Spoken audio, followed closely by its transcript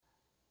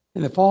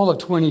In the fall of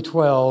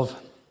 2012,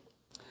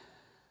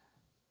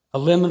 a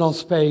liminal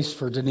space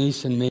for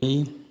Denise and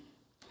me,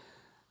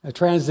 a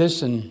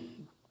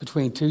transition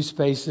between two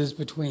spaces,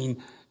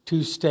 between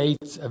two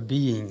states of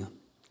being.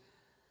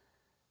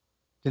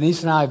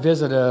 Denise and I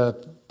visited a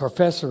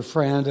professor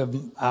friend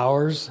of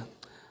ours,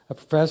 a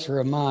professor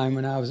of mine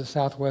when I was at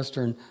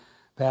Southwestern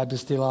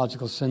Baptist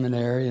Theological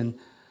Seminary, and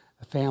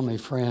a family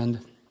friend,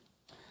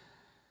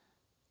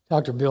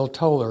 Dr. Bill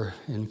Toller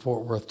in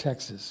Fort Worth,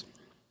 Texas.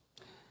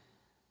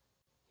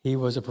 He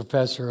was a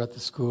professor at the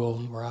school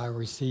where I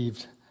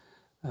received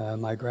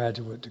my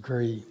graduate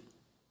degree.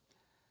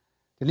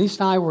 Denise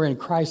and I were in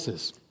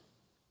crisis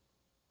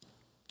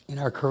in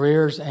our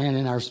careers and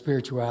in our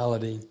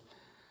spirituality.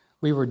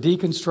 We were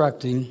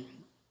deconstructing,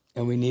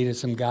 and we needed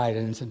some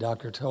guidance, and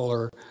Dr.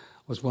 Toller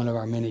was one of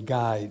our many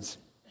guides.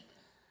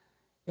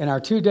 In our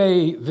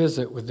 2-day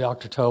visit with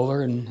Dr.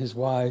 Toller and his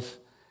wife,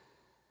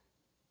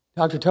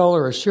 Dr.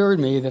 Toller assured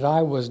me that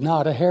I was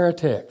not a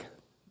heretic.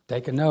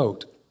 Take a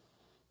note.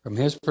 From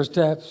his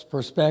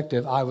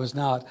perspective, I was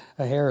not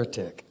a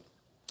heretic.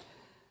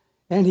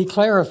 And he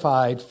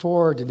clarified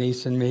for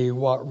Denise and me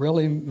what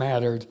really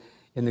mattered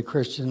in the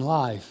Christian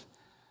life,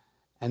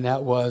 and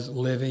that was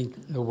living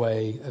the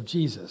way of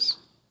Jesus.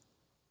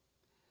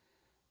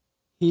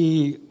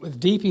 He, with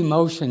deep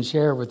emotion,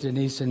 shared with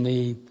Denise and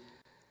me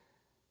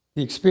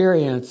the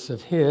experience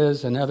of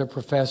his and other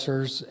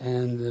professors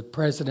and the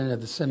president of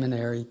the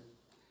seminary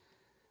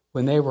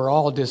when they were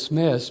all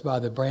dismissed by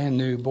the brand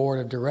new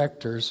board of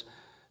directors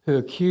who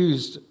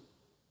accused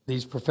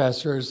these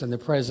professors and the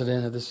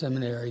president of the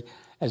seminary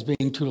as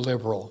being too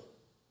liberal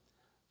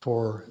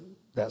for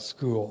that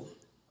school.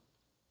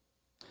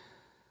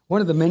 One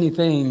of the many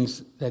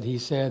things that he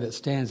said that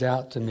stands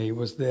out to me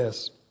was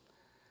this: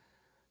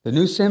 the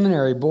new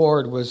seminary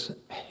board was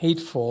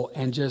hateful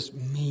and just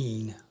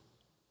mean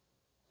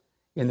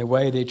in the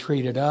way they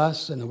treated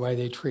us and the way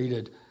they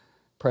treated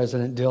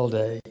President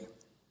Dilday.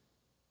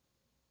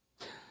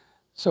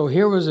 So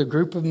here was a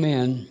group of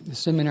men, the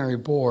seminary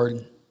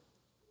board,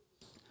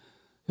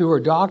 who were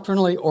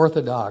doctrinally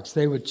orthodox.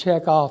 They would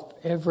check off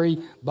every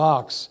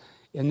box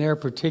in their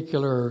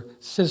particular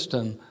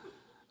system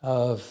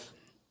of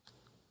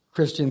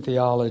Christian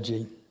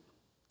theology.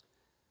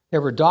 They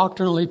were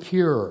doctrinally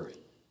pure,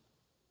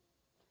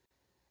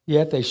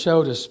 yet they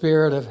showed a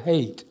spirit of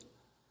hate,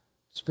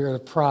 spirit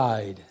of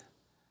pride,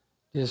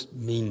 just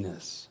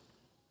meanness.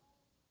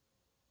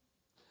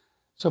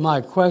 So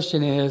my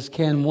question is,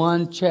 can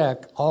one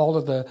check all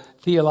of the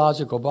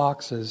theological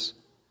boxes,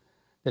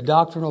 the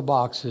doctrinal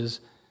boxes,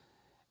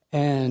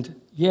 and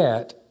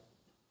yet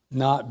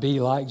not be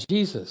like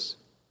Jesus?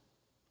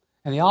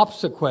 And the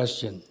opposite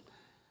question,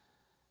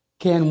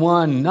 can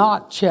one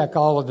not check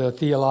all of the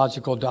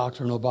theological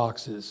doctrinal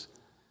boxes,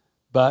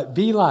 but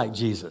be like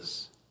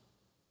Jesus?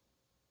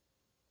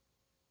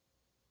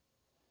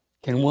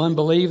 Can one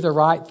believe the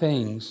right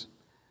things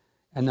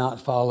and not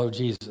follow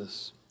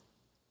Jesus?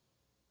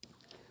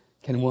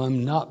 Can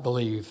one not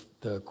believe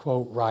the,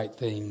 quote, right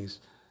things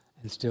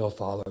and still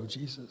follow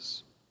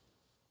Jesus?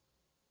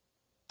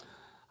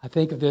 I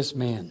think of this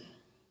man,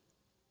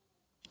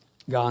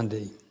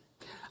 Gandhi.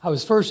 I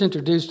was first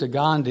introduced to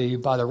Gandhi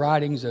by the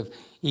writings of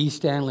E.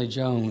 Stanley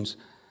Jones,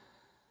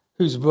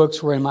 whose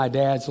books were in my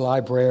dad's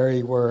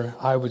library, where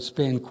I would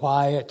spend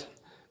quiet,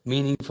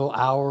 meaningful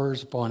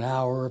hours upon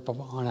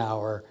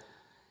hour,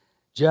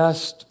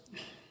 just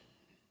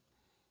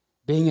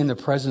being in the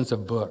presence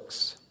of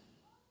books,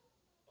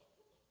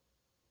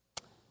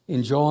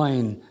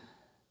 enjoying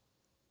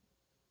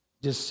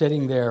just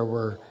sitting there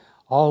where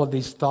all of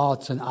these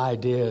thoughts and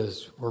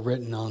ideas were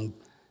written on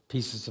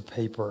pieces of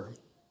paper.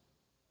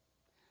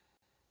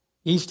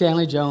 E.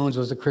 Stanley Jones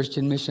was a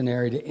Christian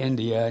missionary to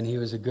India, and he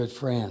was a good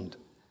friend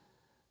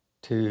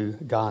to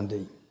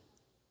Gandhi.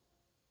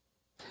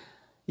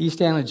 E.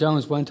 Stanley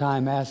Jones one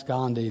time asked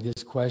Gandhi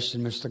this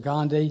question: Mr.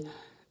 Gandhi,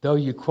 though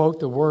you quote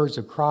the words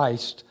of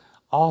Christ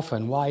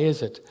often, why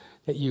is it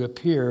that you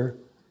appear,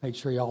 make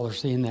sure y'all are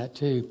seeing that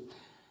too,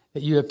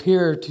 that you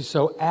appear to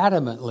so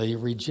adamantly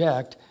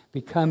reject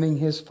becoming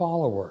his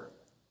follower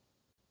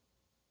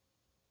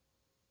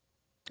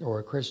or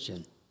a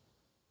Christian?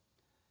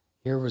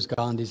 Here was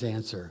Gandhi's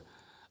answer: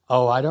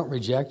 oh, I don't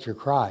reject your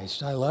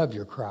Christ. I love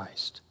your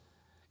Christ.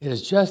 It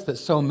is just that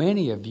so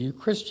many of you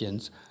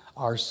Christians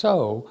are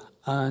so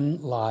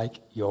unlike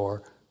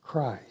your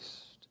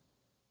Christ.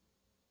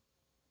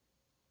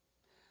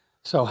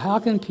 So how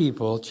can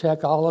people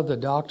check all of the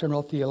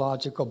doctrinal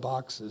theological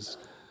boxes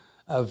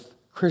of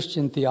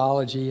Christian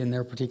theology in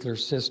their particular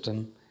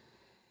system,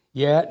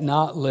 yet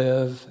not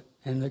live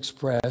and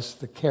express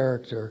the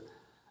character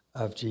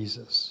of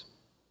Jesus?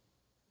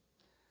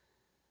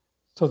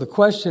 So the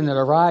question that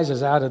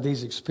arises out of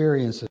these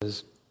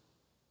experiences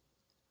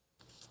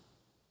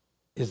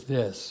is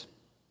this: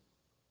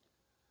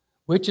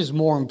 which is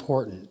more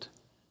important?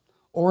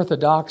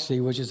 Orthodoxy,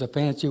 which is a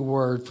fancy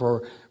word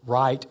for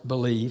right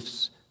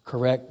beliefs,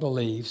 correct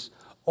beliefs,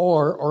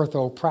 or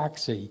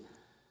orthopraxy,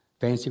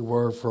 fancy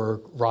word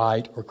for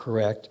right or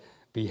correct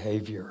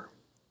behavior.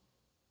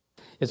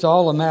 It's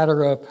all a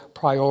matter of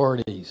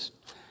priorities.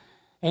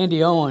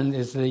 Andy Owen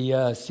is the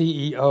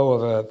CEO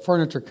of a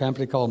furniture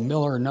company called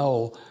Miller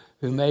Knoll,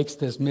 who makes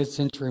this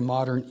mid-century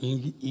modern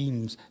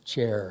Eames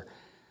chair.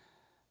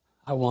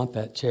 I want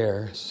that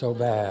chair so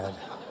bad.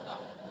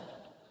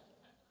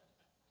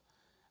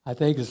 I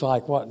think it's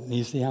like, what,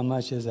 you see how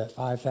much is that,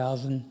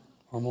 $5,000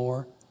 or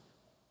more?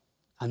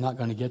 I'm not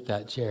going to get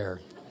that chair.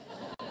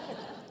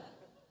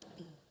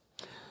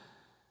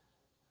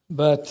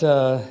 But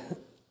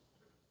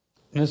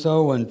Miss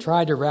Owen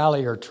tried to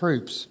rally her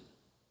troops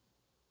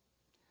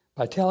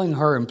by telling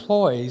her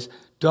employees,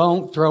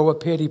 don't throw a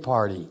pity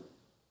party.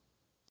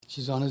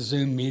 She's on a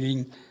Zoom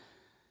meeting.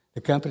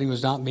 The company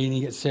was not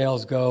meeting its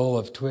sales goal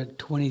of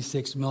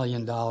 $26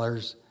 million.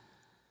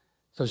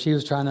 So she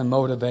was trying to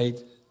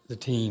motivate the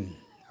team,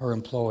 her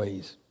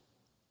employees.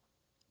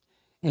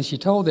 And she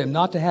told them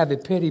not to have a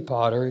pity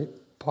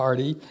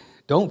party.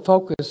 Don't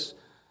focus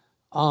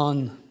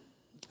on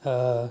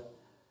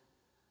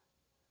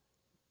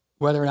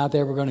whether or not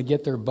they were going to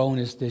get their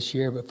bonus this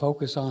year, but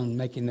focus on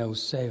making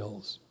those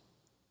sales.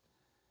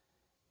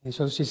 And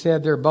so she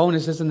said, their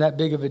bonus isn't that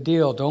big of a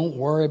deal. Don't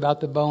worry about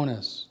the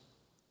bonus.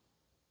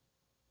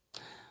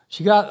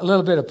 She got a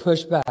little bit of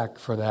pushback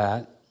for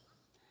that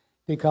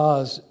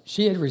because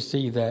she had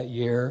received that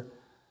year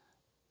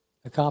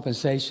a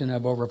compensation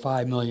of over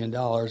 $5 million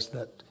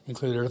that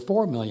included a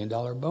 $4 million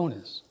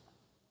bonus.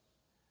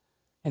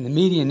 And the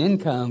median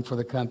income for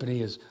the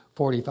company is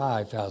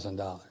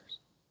 $45,000.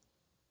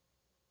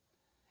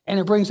 And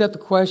it brings up the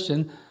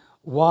question,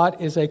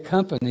 what is a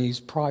company's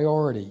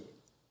priority?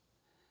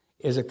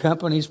 Is a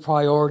company's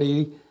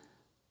priority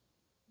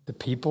the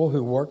people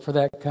who work for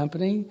that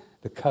company,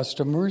 the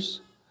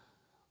customers,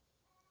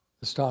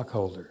 the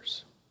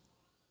stockholders?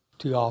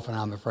 Too often,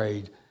 I'm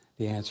afraid,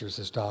 the answer is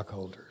the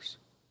stockholders.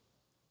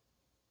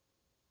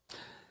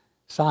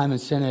 Simon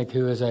Sinek,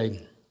 who is a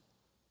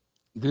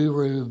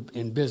guru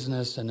in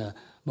business and a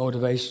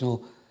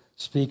motivational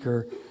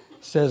speaker,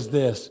 says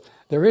this: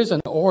 there is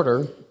an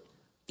order,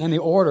 and the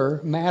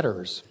order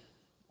matters,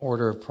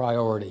 order of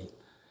priority.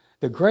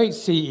 The great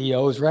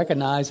CEOs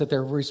recognize that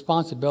their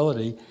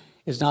responsibility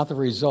is not the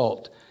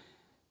result.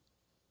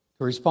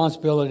 The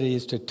responsibility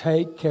is to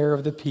take care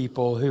of the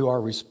people who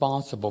are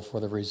responsible for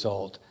the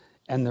result,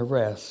 and the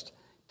rest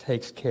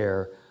takes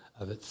care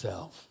of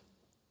itself.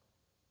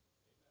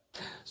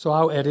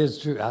 So it is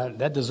true.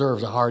 That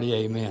deserves a hearty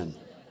amen.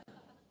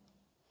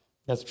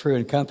 That's true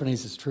in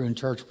companies. It's true in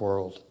church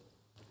world.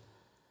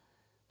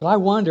 But I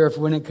wonder if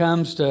when it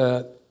comes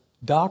to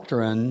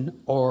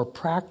doctrine or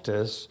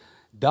practice,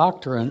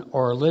 doctrine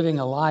or living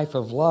a life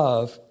of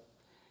love,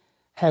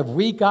 have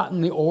we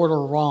gotten the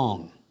order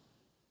wrong?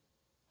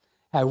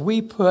 Have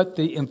we put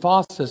the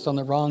emphasis on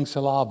the wrong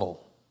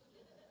syllable?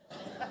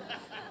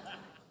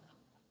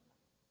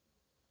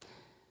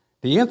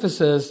 The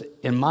emphasis,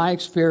 in my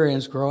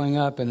experience growing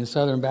up in the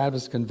Southern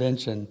Baptist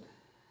Convention,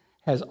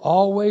 has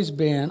always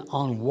been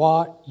on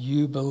what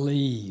you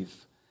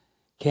believe.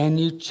 Can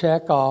you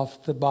check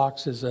off the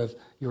boxes of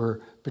your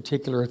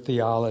particular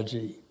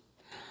theology?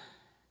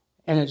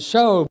 And it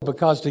showed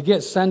because to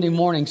get Sunday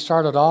morning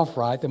started off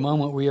right, the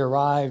moment we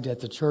arrived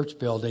at the church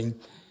building,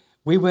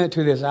 we went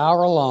to this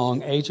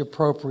hour-long,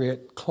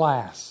 age-appropriate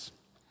class.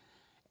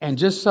 And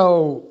just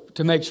so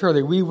to make sure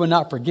that we would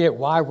not forget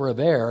why we're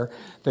there,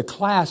 the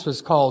class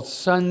was called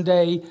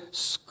Sunday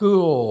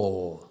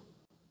School.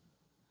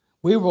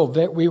 We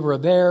were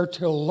there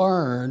to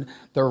learn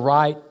the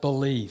right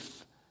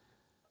belief.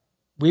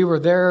 We were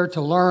there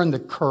to learn the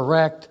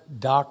correct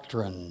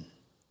doctrine.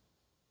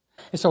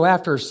 And so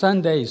after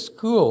Sunday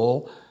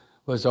School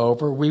was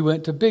over, we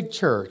went to Big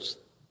Church,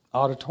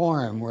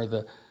 auditorium, where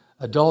the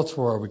adults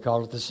were. We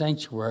called it the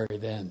sanctuary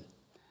then.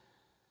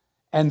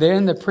 And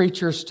then the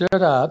preacher stood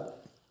up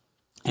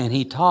and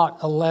he taught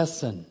a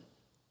lesson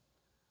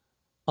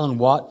on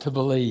what to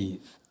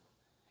believe.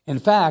 In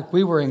fact,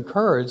 we were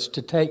encouraged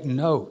to take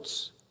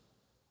notes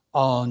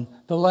on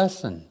the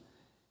lesson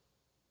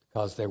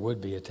because there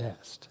would be a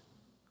test.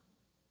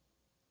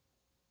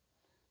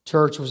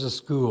 Church was a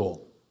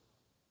school.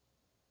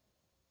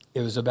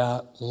 It was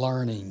about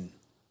learning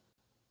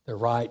the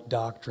right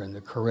doctrine,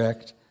 the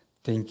correct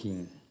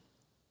thinking.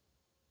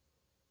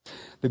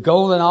 The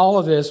goal in all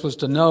of this was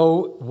to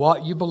know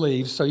what you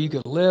believe so you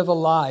could live a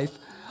life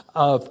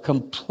of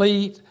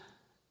complete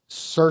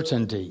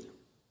certainty.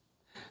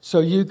 So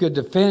you could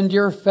defend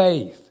your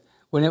faith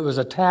when it was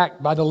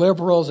attacked by the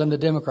liberals and the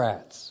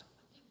Democrats.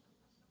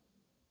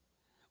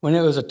 When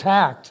it was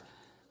attacked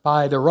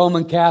by the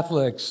Roman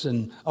Catholics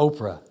and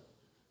Oprah.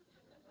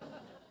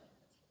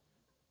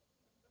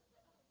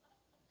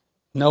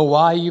 Know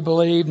why you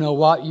believe, know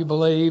what you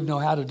believe, know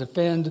how to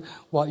defend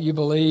what you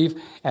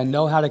believe, and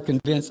know how to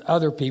convince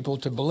other people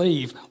to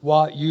believe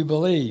what you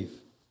believe.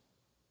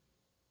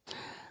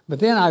 But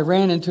then I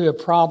ran into a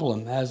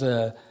problem as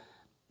an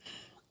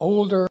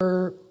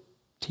older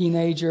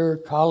teenager,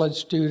 college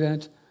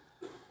student,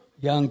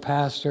 young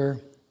pastor.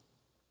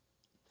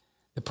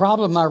 The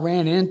problem I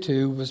ran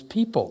into was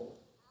people.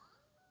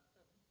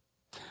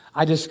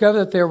 I discovered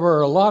that there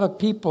were a lot of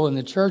people in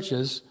the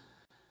churches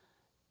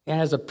And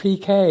as a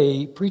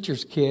PK,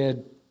 preacher's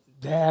kid,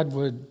 Dad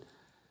would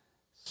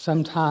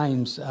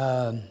sometimes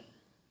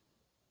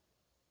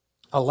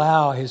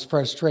allow his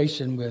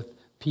frustration with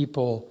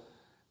people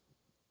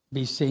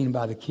be seen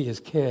by his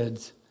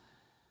kids.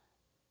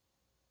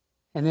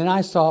 And then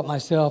I saw it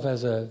myself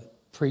as a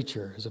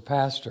preacher, as a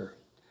pastor,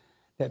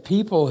 that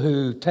people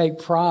who take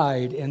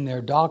pride in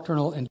their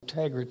doctrinal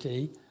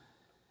integrity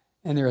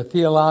and their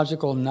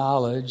theological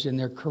knowledge and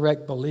their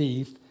correct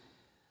belief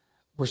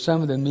were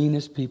some of the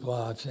meanest people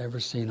I've ever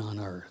seen on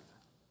earth.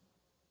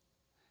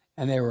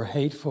 And they were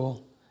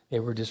hateful, they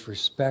were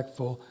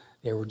disrespectful,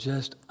 they were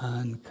just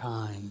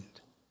unkind.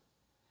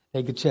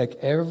 They could check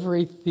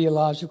every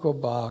theological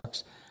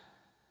box,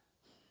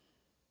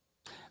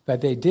 but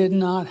they did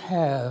not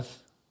have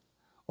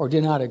or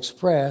did not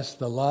express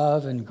the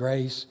love and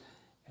grace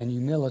and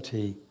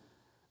humility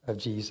of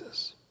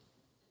Jesus.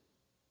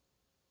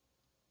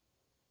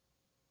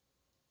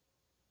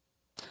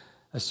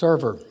 A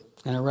server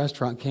in a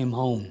restaurant came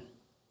home.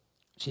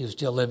 She was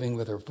still living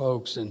with her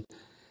folks, and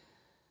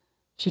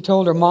she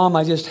told her mom,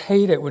 "I just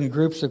hate it when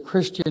groups of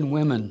Christian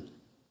women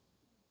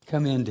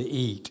come in to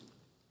eat."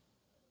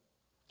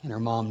 And her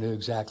mom knew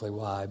exactly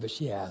why, but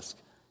she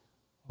asked,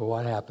 "Well,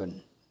 what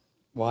happened?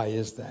 Why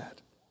is that?"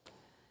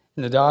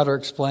 And the daughter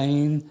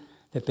explained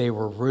that they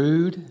were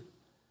rude,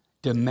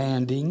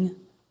 demanding,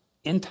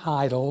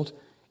 entitled,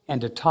 and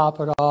to top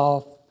it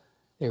off,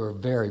 they were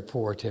very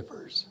poor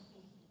tippers.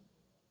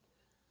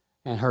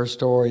 And her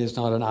story is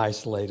not an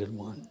isolated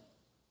one.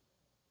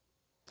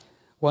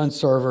 One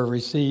server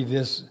received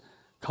this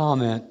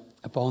comment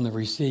upon the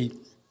receipt: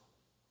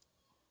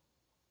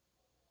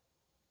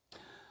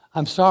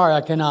 "I'm sorry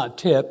I cannot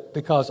tip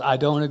because I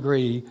don't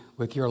agree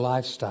with your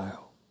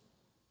lifestyle."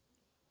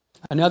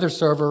 Another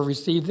server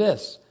received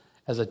this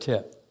as a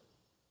tip: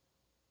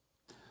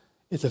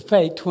 "It's a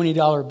fake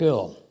 $20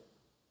 bill.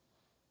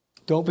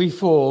 Don't be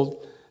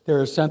fooled.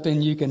 There is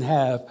something you can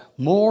have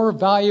more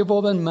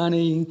valuable than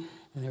money."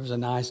 And there was a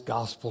nice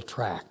gospel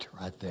tract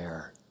right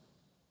there.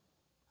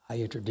 "I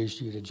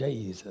introduce you to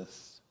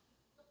Jesus."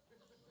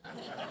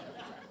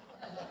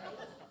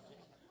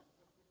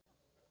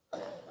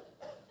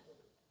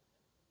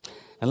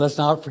 And let's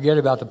not forget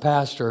about the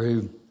pastor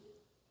who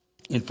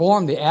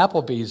informed the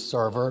Applebee's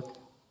server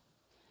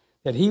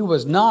that he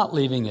was not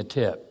leaving a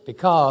tip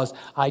because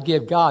 "I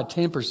give God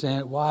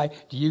 10%, why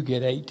do you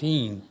get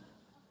 18%?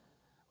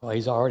 Well,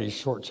 he's already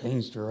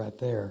shortchanged her right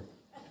there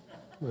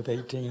with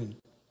 18.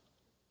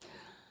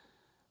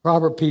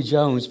 Robert P.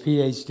 Jones,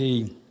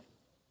 Ph.D.,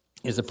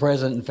 is the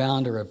president and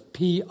founder of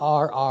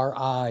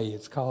PRRI.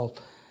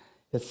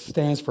 It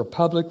stands for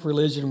Public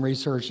Religion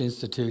Research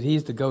Institute.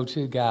 He's the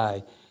go-to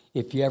guy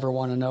if you ever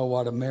want to know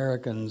what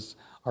Americans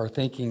are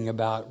thinking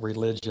about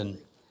religion.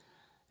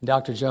 And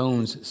Dr.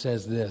 Jones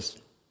says this: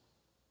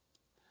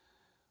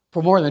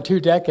 "For more than 2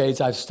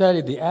 decades, I've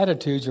studied the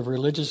attitudes of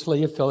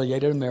religiously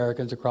affiliated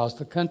Americans across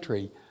the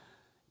country.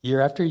 Year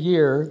after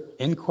year,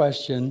 in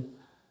question,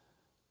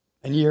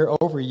 and year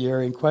over year,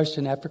 in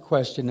question after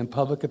question, in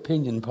public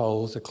opinion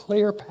polls, a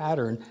clear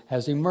pattern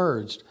has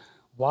emerged.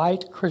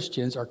 White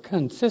Christians are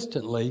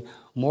consistently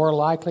more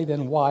likely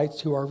than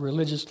whites who are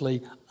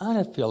religiously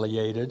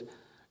unaffiliated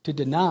to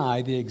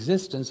deny the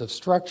existence of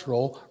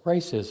structural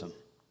racism.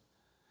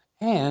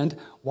 And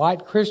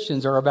white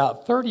Christians are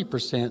about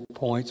 30%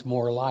 points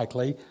more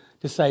likely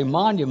to say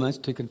monuments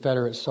to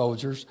Confederate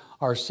soldiers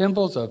are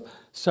symbols of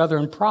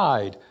Southern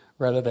pride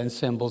rather than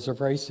symbols of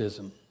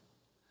racism.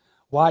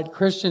 White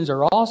Christians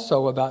are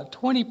also about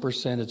 20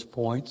 percentage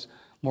points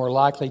more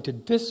likely to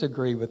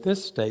disagree with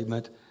this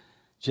statement.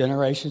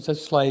 Generations of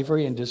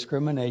slavery and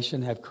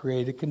discrimination have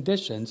created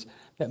conditions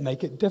that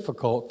make it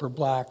difficult for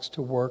blacks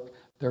to work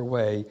their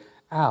way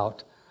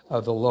out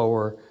of the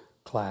lower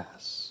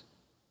class."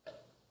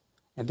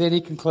 And then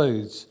he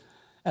concludes,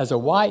 "As a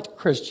white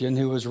Christian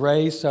who was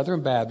raised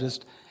Southern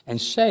Baptist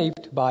and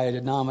shaped by a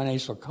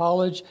denominational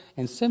college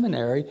and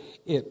seminary,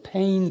 it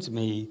pains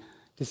me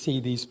to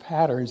see these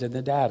patterns in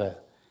the data.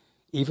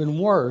 Even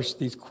worse,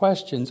 these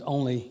questions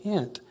only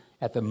hint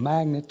at the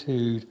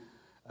magnitude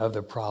of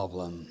the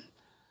problem."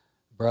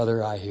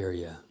 Brother, I hear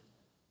you.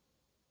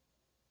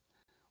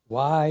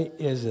 Why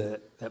is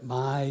it that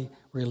my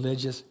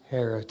religious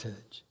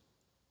heritage,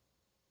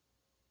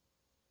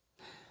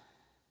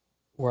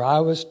 where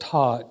I was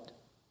taught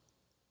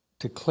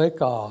to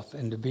click off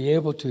and to be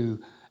able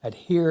to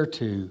adhere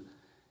to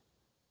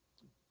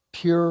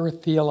pure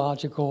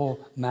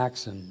theological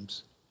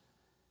maxims,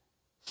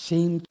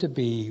 seemed to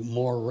be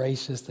more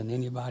racist than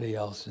anybody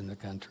else in the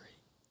country?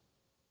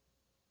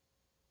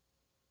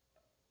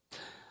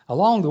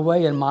 Along the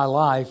way in my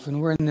life,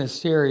 and we're in this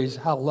series,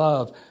 How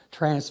Love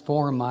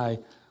Transformed My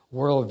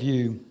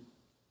Worldview,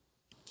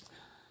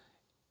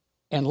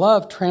 and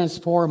love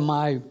transformed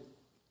my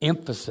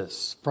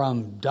emphasis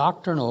from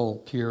doctrinal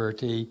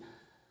purity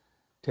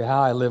to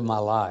how I live my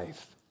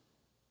life.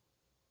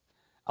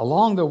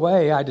 Along the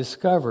way, I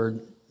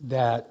discovered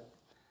that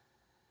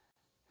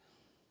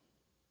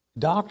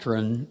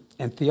doctrine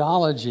and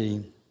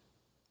theology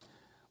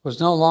was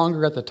no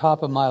longer at the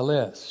top of my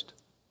list.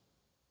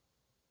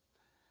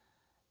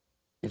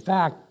 In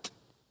fact,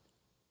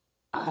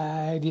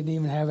 I didn't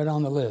even have it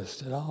on the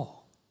list at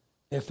all.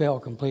 It fell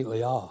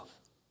completely off.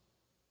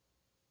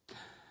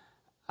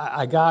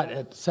 I got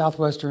at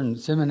Southwestern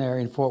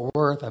Seminary in Fort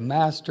Worth a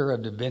Master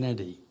of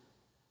Divinity,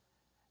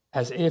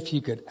 as if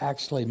you could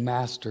actually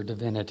master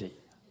divinity.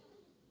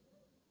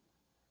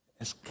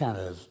 It's kind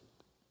of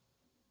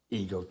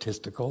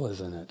egotistical,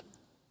 isn't it?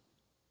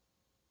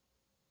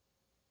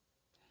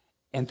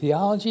 And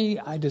theology,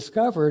 I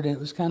discovered, and it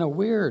was kind of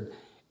weird,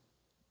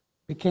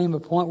 became a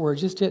point where it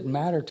just didn't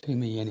matter to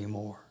me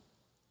anymore.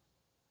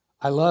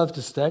 I love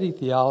to study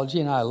theology,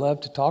 and I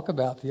love to talk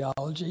about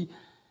theology,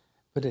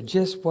 but it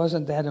just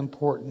wasn't that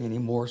important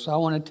anymore. So I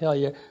want to tell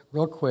you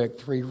real quick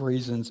 3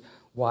 reasons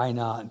why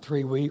not, and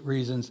 3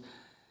 reasons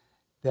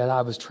that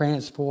I was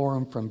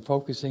transformed from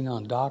focusing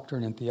on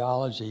doctrine and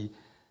theology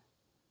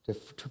to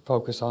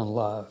focus on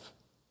love.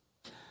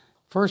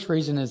 First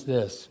reason is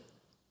this.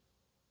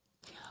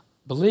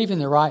 Believing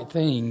the right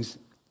things,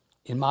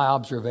 in my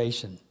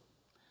observation,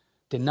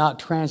 did not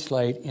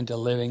translate into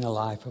living a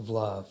life of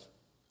love.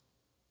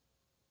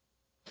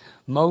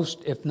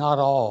 Most, if not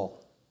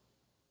all,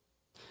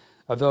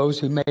 of those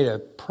who made a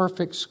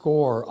perfect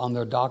score on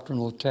their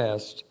doctrinal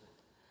test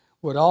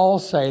would all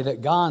say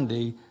that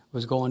Gandhi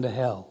was going to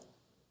hell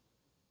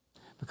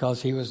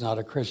because he was not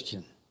a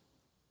Christian,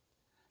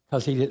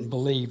 because he didn't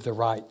believe the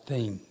right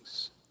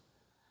things.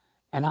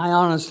 And I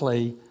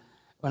honestly,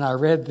 when I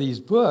read these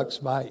books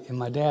in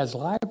my dad's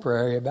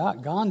library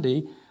about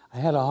Gandhi, I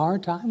had a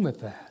hard time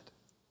with that.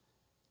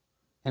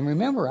 And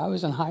remember, I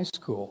was in high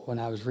school when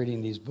I was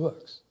reading these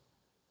books.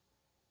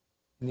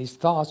 And these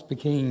thoughts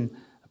became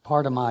a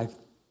part of my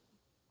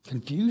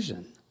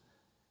confusion.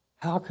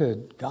 How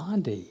could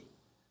Gandhi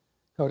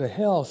go to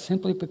hell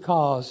simply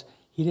because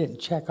he didn't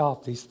check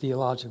off these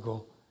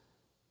theological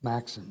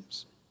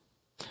maxims?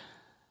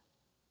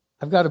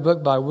 I've got a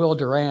book by Will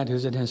Durant,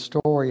 who's an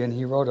historian.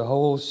 He wrote a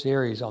whole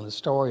series on the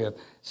story of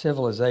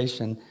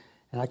civilization,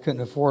 and I couldn't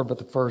afford but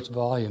the first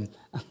volume.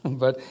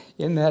 But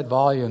in that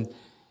volume,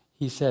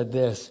 he said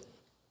this.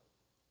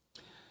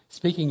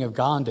 Speaking of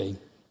Gandhi,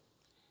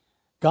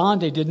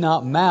 Gandhi did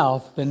not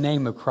mouth the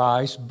name of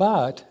Christ,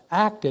 but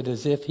acted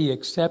as if he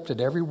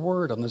accepted every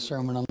word on the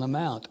Sermon on the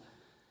Mount.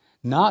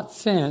 Not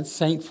since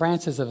St.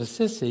 Francis of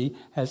Assisi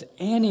has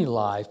any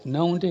life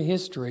known to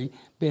history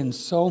been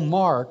so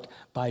marked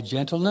by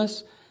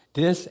gentleness,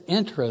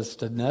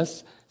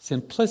 disinterestedness,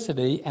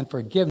 simplicity, and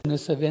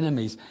forgiveness of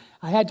enemies.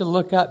 I had to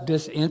look up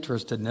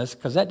disinterestedness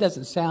because that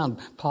doesn't sound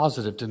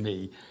positive to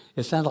me.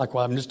 It sounds like,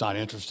 well, I'm just not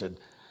interested.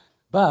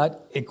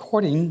 But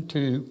according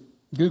to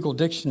Google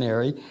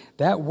Dictionary,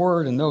 that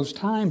word in those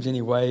times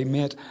anyway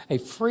meant a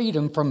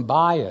freedom from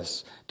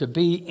bias, to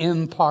be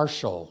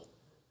impartial.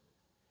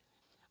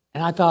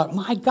 And I thought,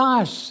 my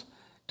gosh,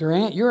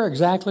 Durant, you're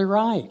exactly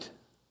right.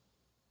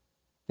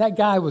 That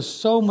guy was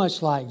so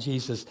much like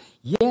Jesus,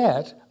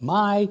 yet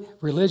my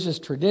religious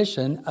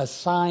tradition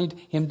assigned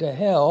him to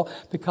hell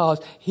because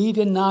he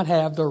did not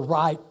have the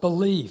right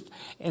belief.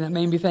 And it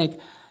made me think,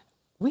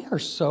 we are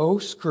so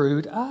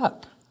screwed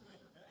up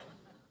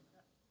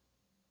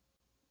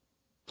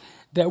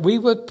that we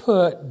would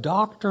put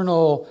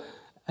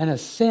an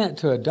assent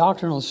to a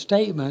doctrinal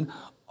statement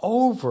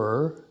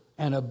over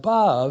and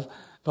above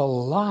the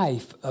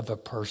life of a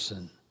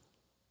person.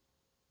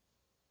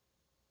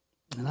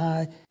 And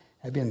I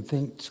have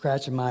been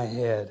scratching my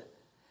head.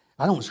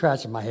 I don't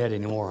scratch my head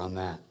anymore on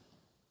that.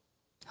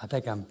 I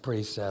think I'm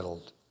pretty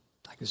settled.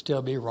 I could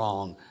still be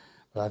wrong,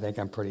 but I think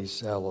I'm pretty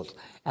settled.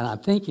 And I'm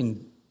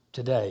thinking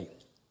today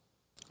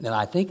that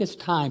I think it's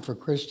time for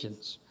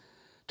Christians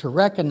to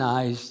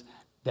recognize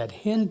that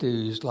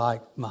Hindus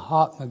like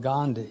Mahatma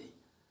Gandhi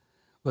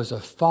was a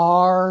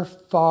far,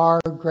 far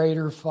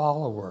greater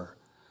follower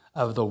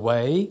of the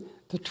way,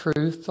 the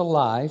truth, the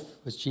life,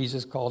 which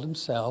Jesus called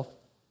himself,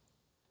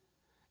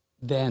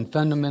 than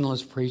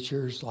fundamentalist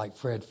preachers like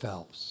Fred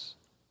Phelps,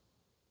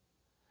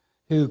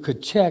 who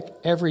could check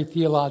every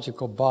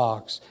theological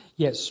box,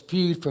 yet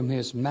spewed from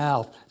his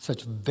mouth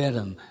such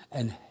venom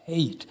and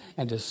hate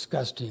and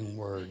disgusting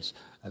words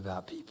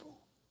about people.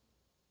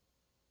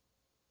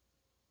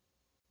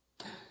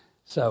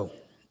 So,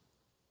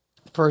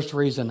 the first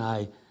reason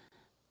I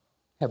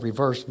have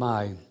reversed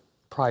my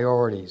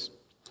priorities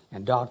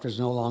and doctrine is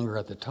no longer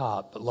at the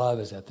top, but love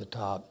is at the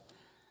top,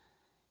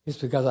 is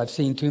because I've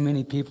seen too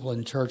many people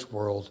in church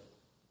world,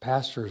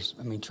 churches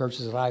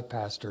that I've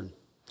pastored,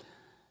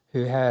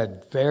 who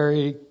had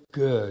very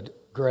good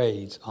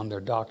grades on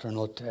their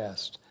doctrinal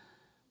test,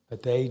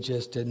 but they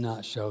just did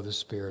not show the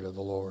Spirit of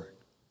the Lord.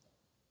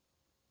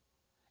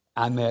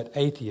 I met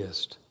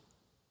atheists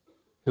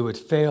who would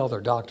fail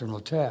their doctrinal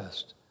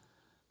test,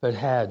 but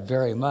had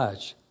very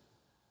much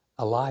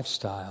a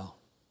lifestyle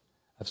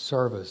of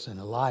service and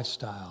a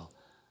lifestyle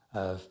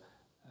of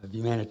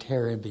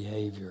humanitarian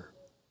behavior.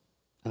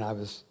 And I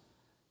was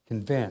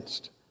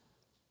convinced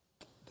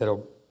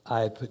that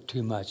I had put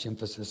too much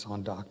emphasis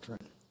on doctrine.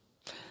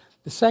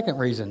 The second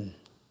reason,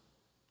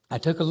 I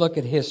took a look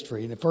at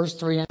history, the first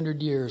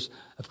 300 years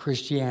of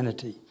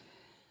Christianity.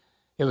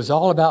 It was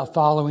all about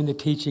following the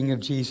teaching of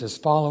Jesus,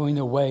 following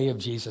the way of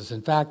Jesus.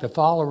 In fact, the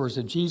followers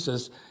of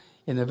Jesus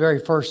in the very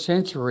first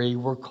century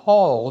were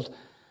called,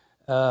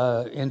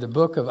 in the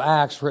book of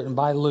Acts written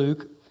by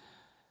Luke,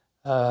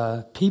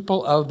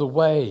 people of the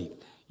way.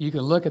 You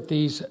can look at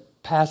these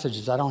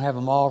passages. I don't have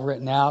them all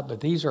written out,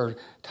 but these are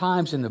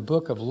times in the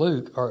book of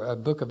Luke, or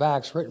book of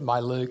Acts written by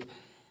Luke,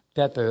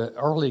 that the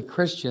early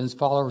Christians,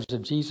 followers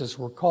of Jesus,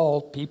 were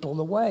called people of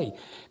the way,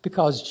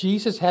 because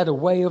Jesus had a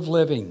way of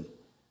living.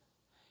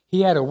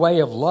 He had a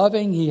way of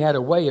loving. He had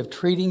a way of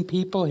treating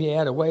people. He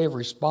had a way of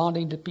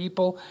responding to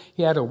people.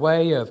 He had a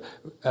way of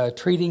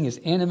treating his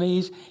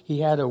enemies. He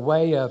had a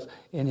way of,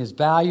 in his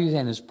values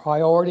and his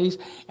priorities.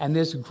 And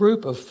this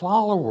group of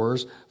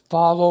followers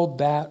followed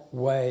that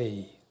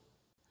way.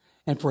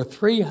 And for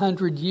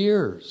 300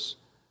 years,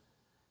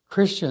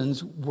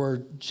 Christians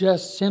were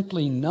just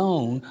simply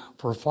known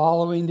for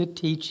following the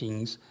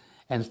teachings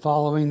and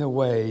following the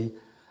way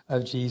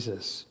of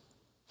Jesus.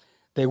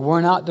 They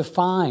were not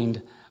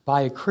defined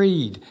by a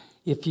creed.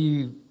 If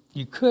you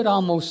could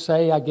almost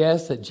say, I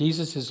guess, that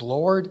Jesus is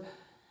Lord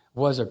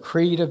was a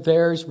creed of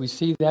theirs. We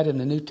see that in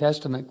the New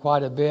Testament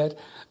quite a bit.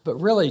 But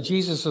really,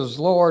 Jesus is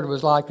Lord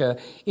was like a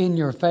in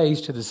your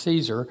face to the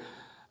Caesar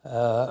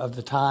of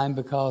the time,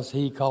 because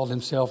he called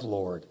himself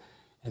Lord.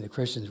 And the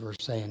Christians were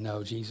saying,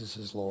 no, Jesus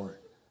is Lord.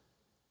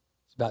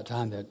 It's about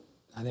time that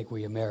I think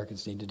we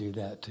Americans need to do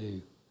that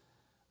too.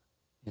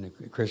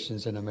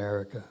 Christians in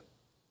America.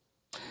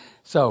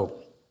 So,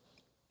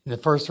 in the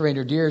first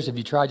 300 years, if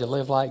you tried to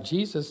live like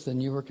Jesus,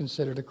 then you were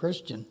considered a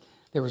Christian.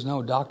 There was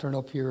no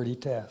doctrinal purity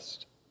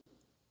test.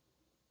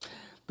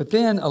 But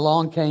then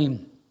along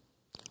came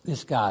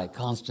this guy,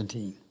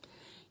 Constantine.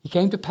 He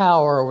came to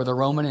power over the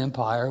Roman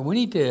Empire. When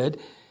he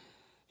did,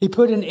 he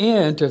put an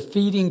end to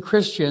feeding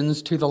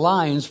Christians to the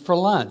lions for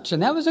lunch,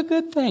 and that was a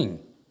good thing.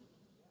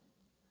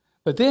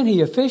 But then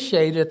he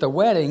officiated at the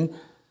wedding,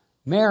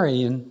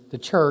 marrying the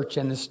church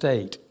and the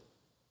state,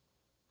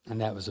 and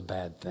that was a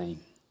bad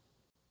thing.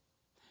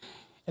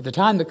 At the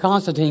time that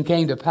Constantine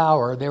came to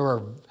power, there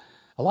were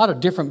a lot of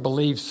different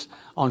beliefs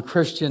on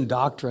Christian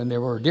doctrine. There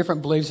were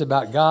different beliefs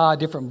about God,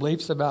 different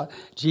beliefs about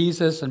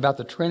Jesus and about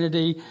the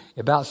Trinity,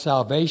 about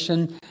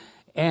salvation.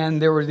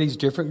 And there were these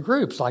different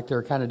groups, like there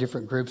are kind of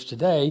different groups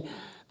today.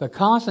 But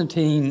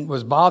Constantine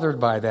was bothered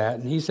by that.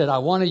 And he said, I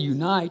want to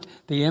unite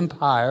the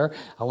empire.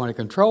 I want to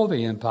control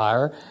the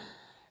empire.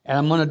 And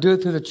I'm going to do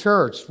it through the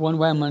church. One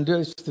way I'm going to do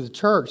it is through the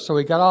church. So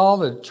he got all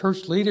the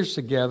church leaders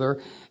together.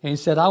 And he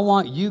said, I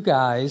want you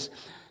guys,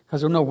 because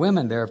there were no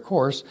women there, of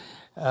course,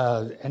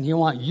 and he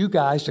want you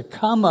guys to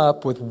come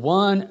up with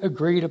one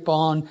agreed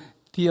upon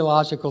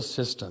theological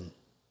system,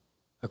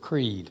 a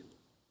creed.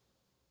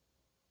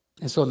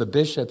 And so the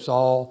bishops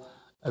all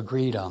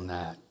agreed on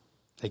that.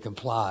 They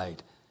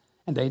complied.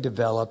 And they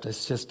developed a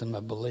system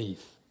of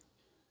belief.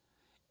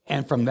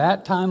 And from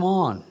that time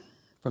on,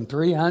 from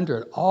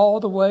 300 all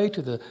the way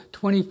to the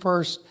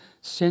 21st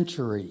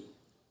century,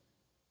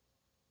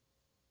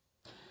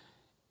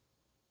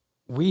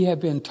 we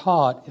have been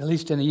taught, at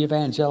least in the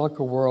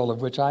evangelical world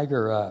of which I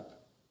grew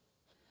up,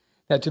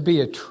 that to be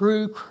a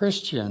true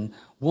Christian,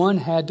 one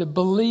had to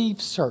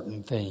believe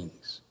certain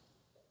things.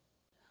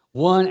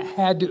 One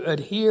had to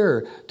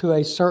adhere to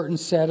a certain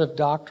set of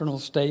doctrinal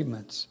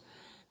statements.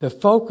 The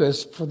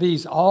focus for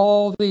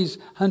all these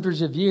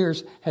hundreds of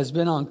years has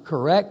been on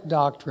correct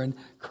doctrine,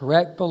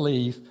 correct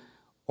belief,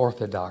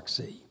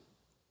 orthodoxy.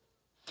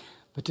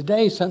 But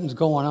today something's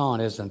going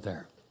on, isn't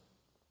there?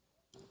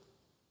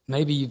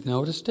 Maybe you've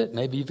noticed it.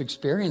 Maybe you've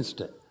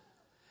experienced it.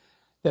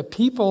 That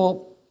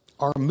people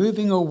are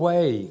moving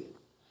away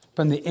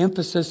from the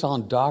emphasis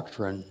on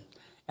doctrine,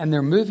 and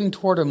they're moving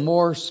toward a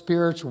more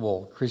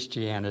spiritual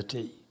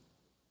Christianity,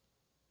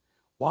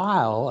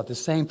 while at the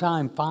same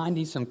time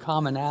finding some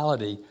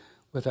commonality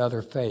with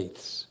other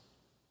faiths.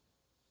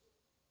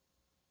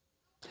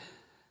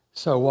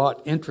 So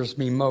what interests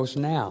me most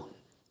now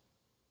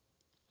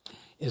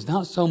is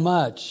not so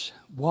much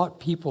what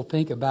people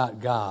think about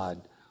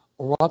God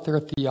or what their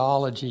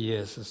theology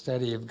is, the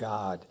study of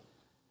God.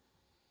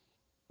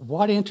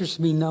 What interests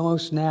me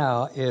most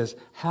now is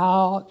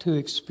how to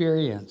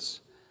experience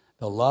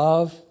the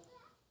love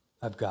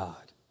of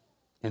God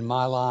in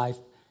my life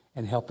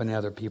and helping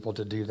other people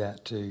to do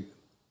that too.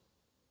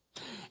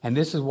 And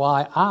this is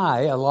why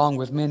I, along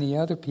with many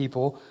other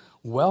people,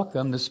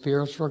 welcome the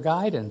spiritual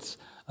guidance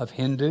of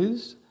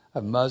Hindus,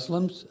 of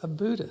Muslims, of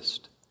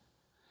Buddhists.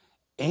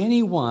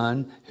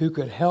 Anyone who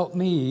could help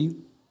me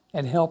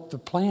and help the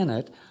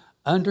planet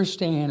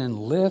understand and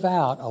live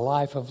out a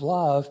life of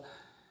love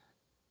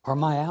are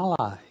my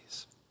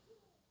allies.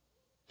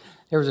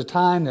 There was a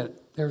time that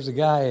there was a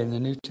guy in the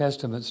New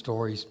Testament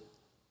stories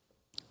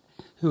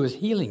who was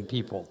healing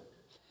people,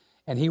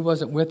 and he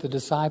wasn't with the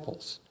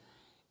disciples.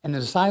 And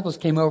the disciples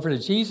came over to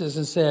Jesus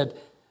and said,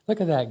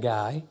 look at that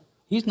guy.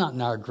 He's not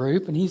in our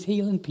group, and he's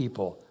healing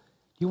people.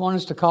 You want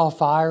us to call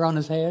fire on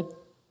his head?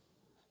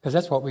 Because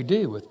that's what we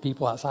do with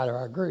people outside of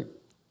our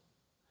group.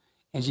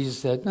 And Jesus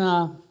said,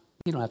 no,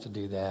 you don't have to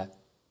do that.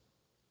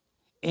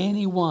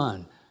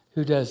 Anyone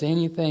who does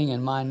anything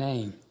in my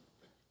name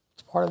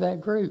is part of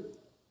that group.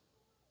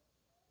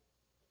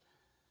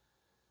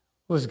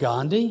 Was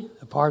Gandhi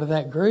a part of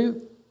that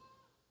group?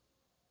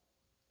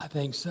 I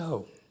think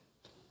so.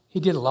 He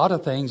did a lot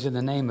of things in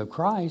the name of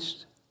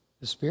Christ,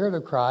 the Spirit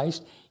of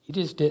Christ. He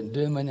just didn't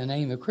do them in the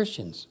name of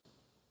Christians.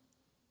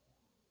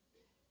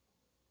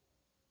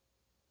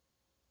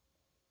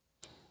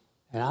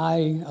 And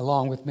I,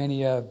 along with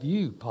many of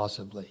you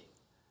possibly,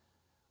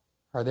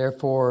 are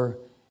therefore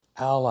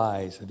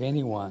allies of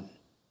anyone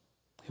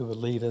who would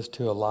lead us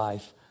to a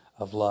life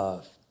of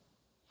love.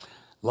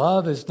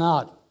 Love is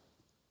not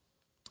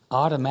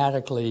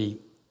automatically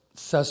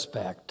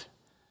suspect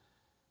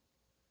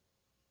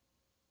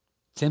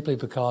simply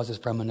because it's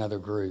from another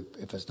group,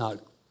 if it's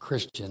not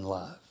Christian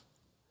love.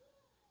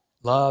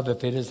 Love,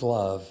 if it is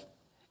love,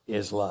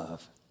 is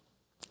love.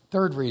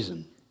 Third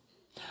reason.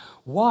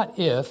 What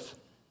if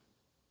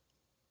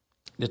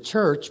the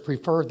church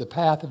preferred the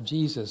path of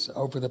Jesus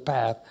over the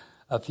path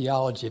of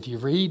theology? If you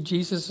read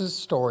Jesus'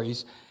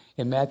 stories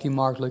in Matthew,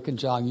 Mark, Luke, and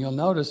John, you'll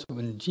notice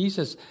when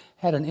Jesus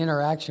had an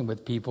interaction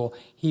with people,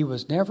 he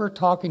was never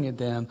talking to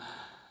them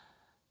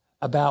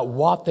about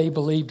what they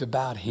believed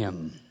about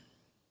him.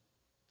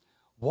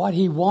 What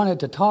he wanted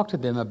to talk to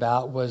them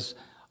about was,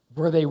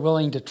 were they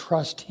willing to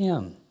trust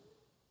him?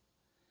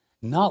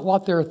 Not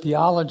what their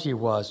theology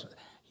was.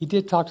 He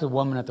did talk to the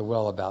woman at the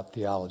well about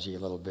theology a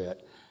little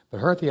bit, but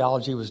her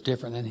theology was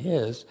different than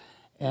his,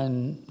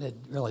 and it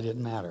really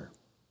didn't matter.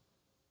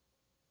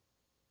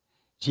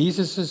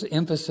 Jesus'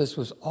 emphasis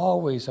was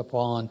always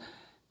upon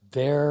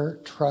their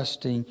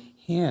trusting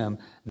him,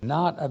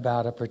 not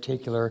about a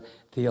particular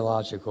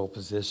theological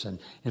position.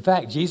 In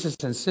fact, Jesus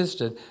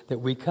insisted that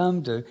we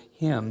come to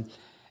him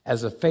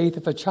as the faith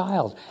of a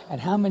child.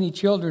 And how many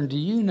children do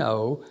you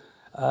know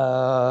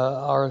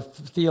are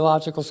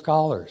theological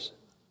scholars?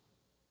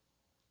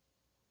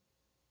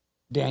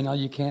 Daniel,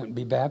 you can't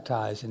be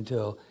baptized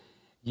until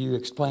you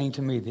explain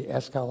to me the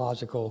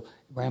eschatological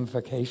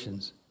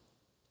ramifications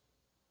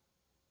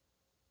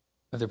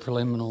of the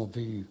preliminary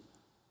view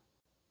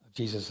of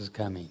Jesus'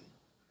 coming.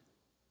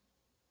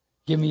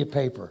 Give me a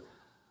paper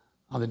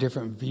on the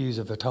different views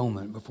of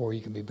atonement before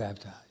you can be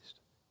baptized.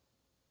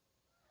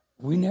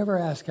 We never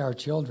ask our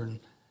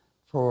children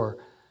for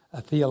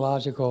a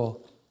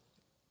theological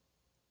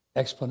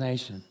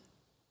explanation.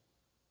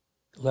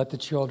 Let the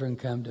children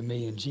come to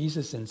me. And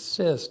Jesus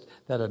insists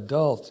that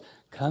adults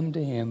come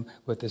to him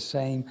with the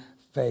same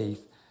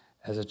faith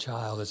as a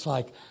child. It's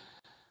like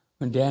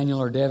when Daniel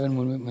or Devin,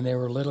 when they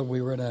were little,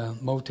 we were in a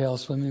motel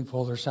swimming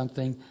pool or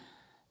something,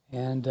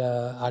 and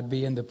I'd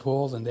be in the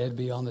pool, and they'd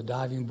be on the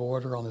diving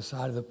board or on the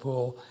side of the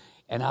pool,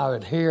 and I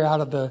would hear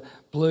out of the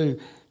blue,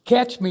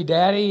 "Catch me,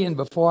 Daddy," and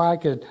before I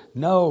could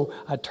know,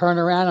 I'd turn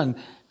around, and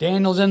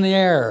Daniel's in the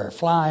air,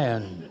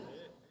 flying.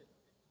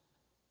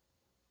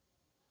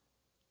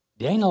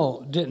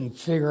 Daniel didn't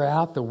figure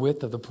out the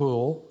width of the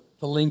pool,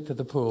 the length of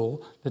the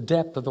pool, the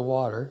depth of the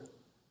water.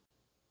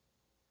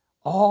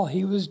 All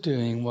he was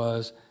doing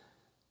was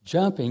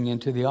jumping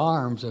into the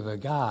arms of a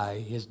guy,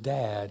 his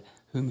dad,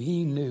 whom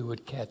he knew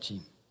would catch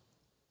him.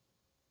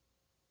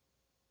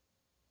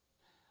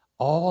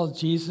 All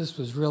Jesus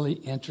was really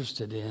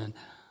interested in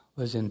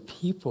was in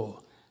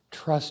people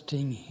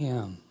trusting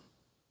him,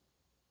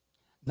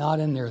 not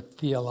in their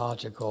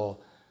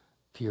theological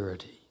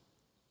purity.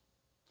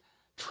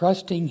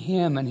 Trusting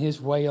him and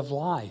his way of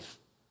life.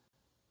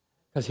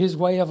 Because his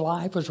way of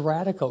life was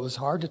radical. It was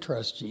hard to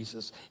trust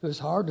Jesus. It was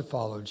hard to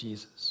follow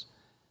Jesus.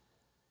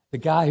 The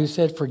guy who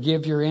said,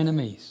 "Forgive your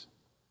enemies."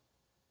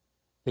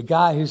 The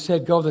guy who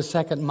said, "Go the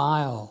second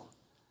mile."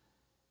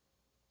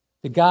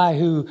 The guy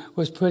who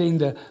was putting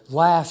the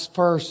last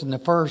first and the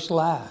first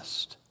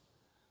last.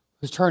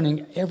 Was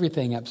turning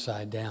everything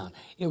upside down.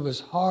 It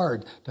was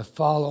hard to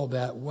follow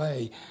that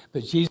way.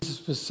 But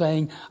Jesus was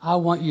saying, I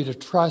want you to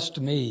trust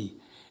me,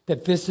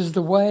 that this is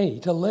the way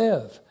to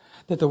live.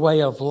 That the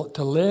way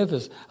to live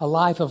is a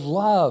life of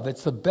love.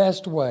 It's the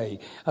best way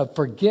of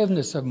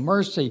forgiveness, of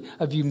mercy,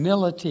 of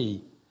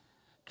humility.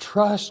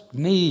 Trust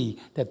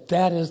me that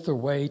that is the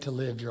way to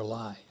live your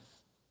life.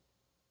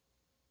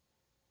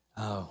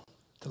 Oh,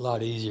 it's a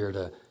lot easier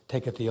to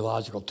take a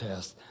theological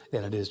test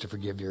than it is to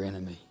forgive your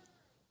enemy.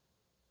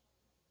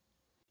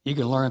 You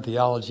can learn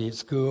theology at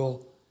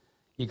school.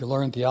 You can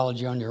learn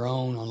theology on your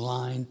own,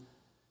 online.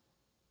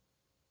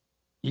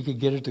 You could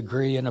get a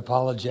degree in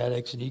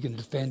apologetics and you can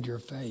defend your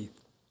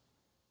faith.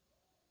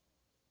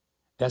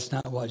 That's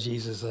not what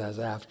Jesus is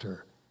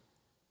after.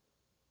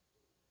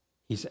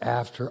 He's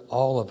after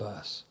all of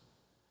us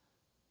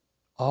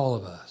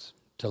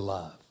to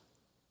love.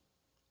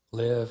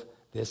 Live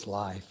this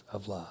life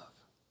of love.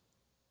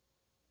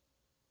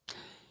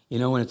 You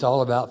know, when it's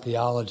all about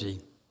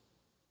theology,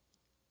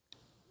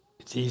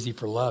 it's easy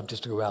for love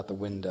just to go out the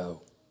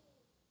window.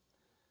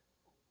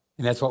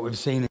 And that's what we've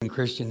seen in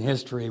Christian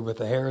history with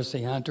the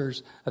heresy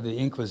hunters of the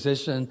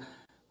Inquisition,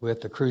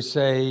 with the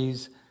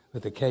Crusades,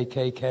 with the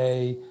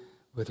KKK,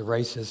 with the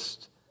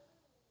racist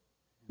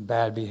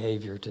bad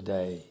behavior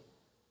today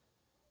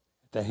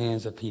at the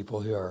hands of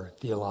people who are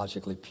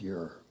theologically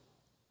pure.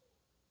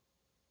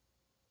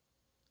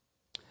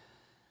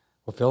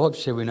 Well, Well, Philip,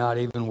 should we not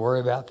even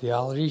worry about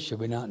theology? Should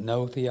we not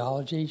know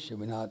theology? Should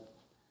we not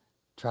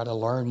try to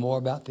learn more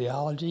about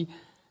theology?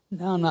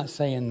 No, I'm not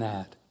saying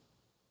that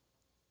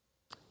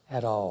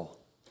at all.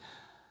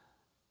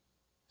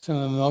 Some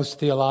of the most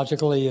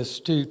theologically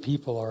astute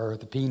people are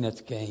the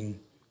Peanuts gang.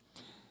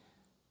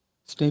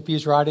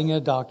 Snoopy's writing a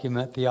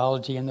document,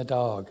 Theology and the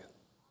Dog.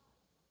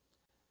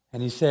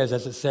 And he says,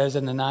 as it says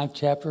in the 9th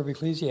chapter of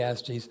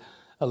Ecclesiastes,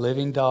 a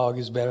living dog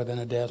is better than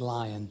a dead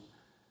lion.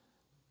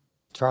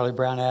 Charlie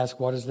Brown asks,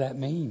 what does that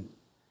mean?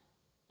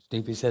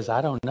 Snoopy says,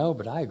 I don't know,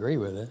 but I agree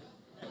with it.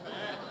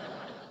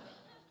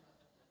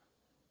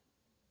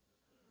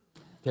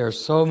 There are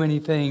so many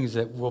things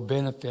that will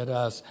benefit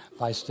us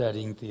by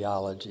studying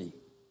theology.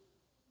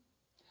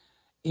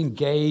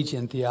 Engage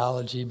in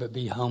theology, but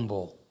be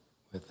humble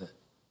with it.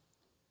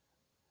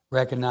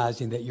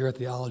 Recognizing that your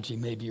theology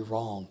may be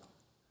wrong.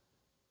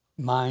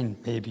 Mine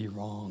may be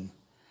wrong.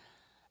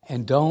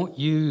 And don't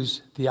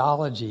use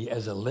theology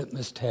as a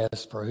litmus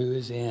test for who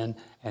is in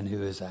and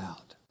who is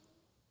out.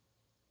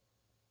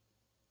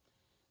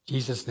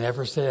 Jesus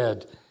never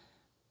said,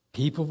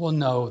 people will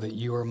know that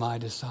you are my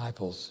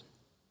disciples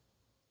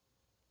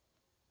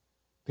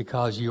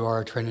because you are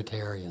a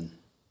Trinitarian.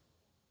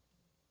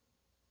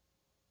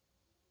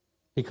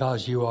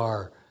 Because you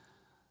are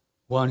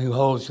one who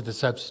holds to the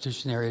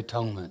substitutionary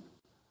atonement.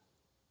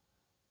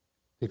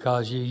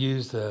 Because you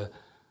use the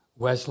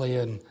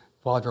Wesleyan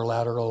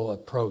quadrilateral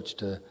approach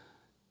to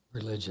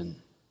religion.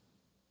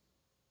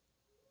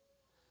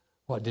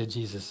 What did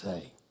Jesus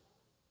say?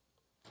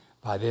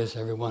 By this,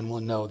 everyone will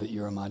know that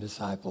you are my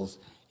disciples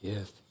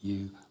if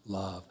you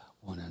love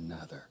one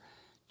another.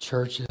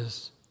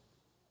 Churches,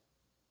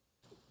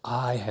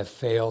 I have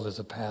failed as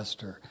a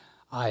pastor.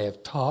 I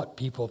have taught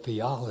people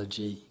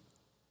theology,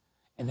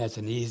 and that's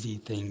an easy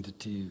thing to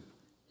do.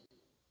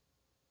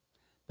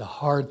 The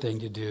hard thing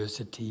to do is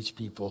to teach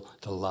people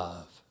to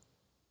love.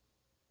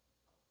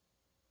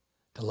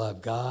 To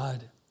love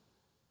God,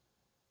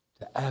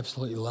 to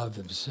absolutely love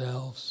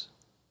themselves,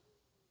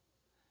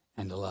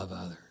 and to love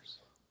others.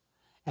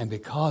 And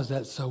because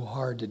that's so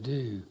hard to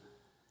do,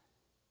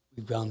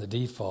 we've gone the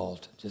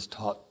default, just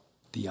taught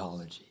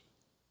theology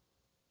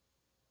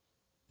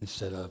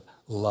instead of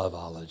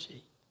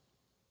loveology.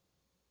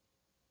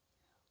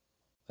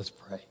 Let's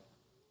pray.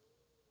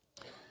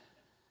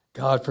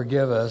 God,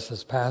 forgive us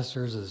as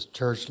pastors, as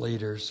church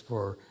leaders,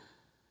 for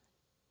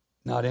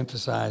not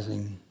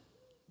emphasizing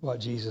what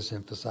Jesus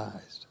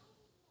emphasized.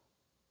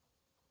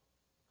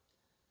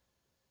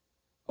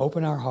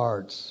 Open our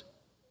hearts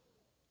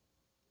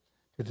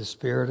to the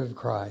Spirit of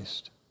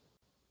Christ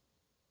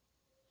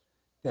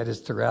that is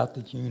throughout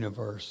the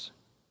universe.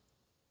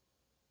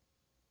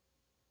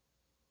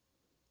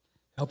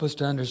 Help us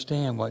to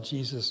understand what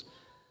Jesus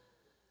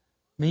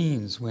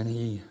means when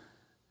he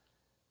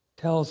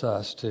tells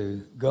us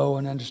to go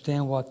and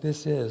understand what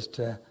this is,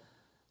 to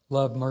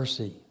love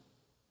mercy,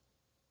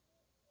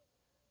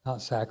 not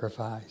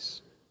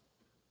sacrifice,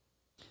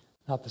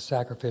 not the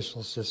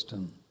sacrificial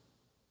system.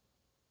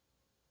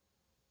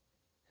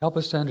 Help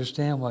us to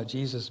understand what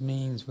Jesus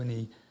means when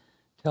he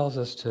tells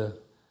us to,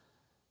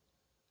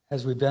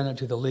 as we've done it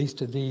to the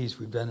least of these,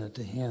 we've done it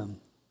to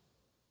him.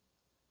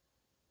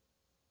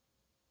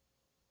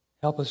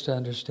 Help us to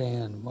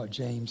understand what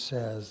James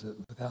says, that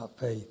without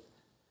faith,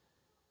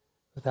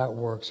 without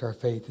works, our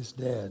faith is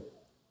dead.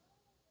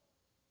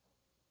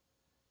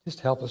 Just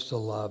help us to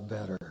love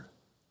better.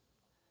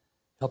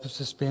 Help us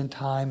to spend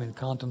time in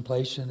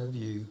contemplation of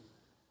you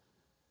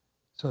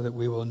so that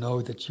we will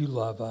know that you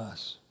love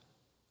us.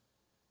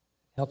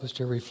 Help us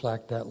to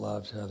reflect that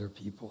love to other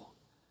people.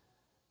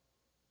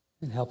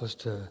 And help us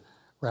to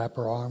wrap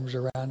our arms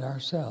around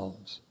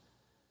ourselves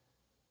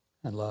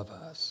and love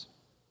us.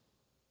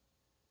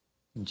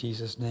 In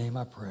Jesus' name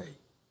I pray.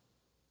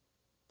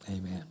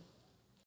 Amen.